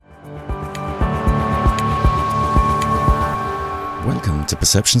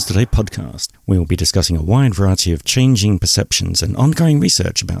Perceptions Today podcast. We will be discussing a wide variety of changing perceptions and ongoing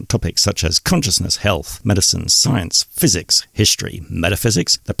research about topics such as consciousness, health, medicine, science, physics, history,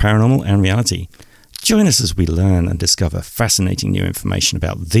 metaphysics, the paranormal, and reality. Join us as we learn and discover fascinating new information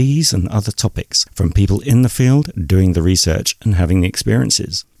about these and other topics from people in the field, doing the research, and having the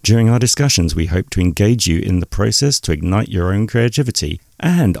experiences. During our discussions, we hope to engage you in the process to ignite your own creativity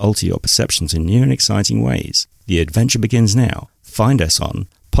and alter your perceptions in new and exciting ways. The adventure begins now. Find us on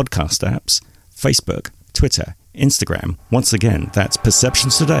podcast apps, Facebook, Twitter, Instagram. Once again, that's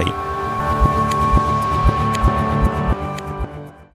Perceptions Today.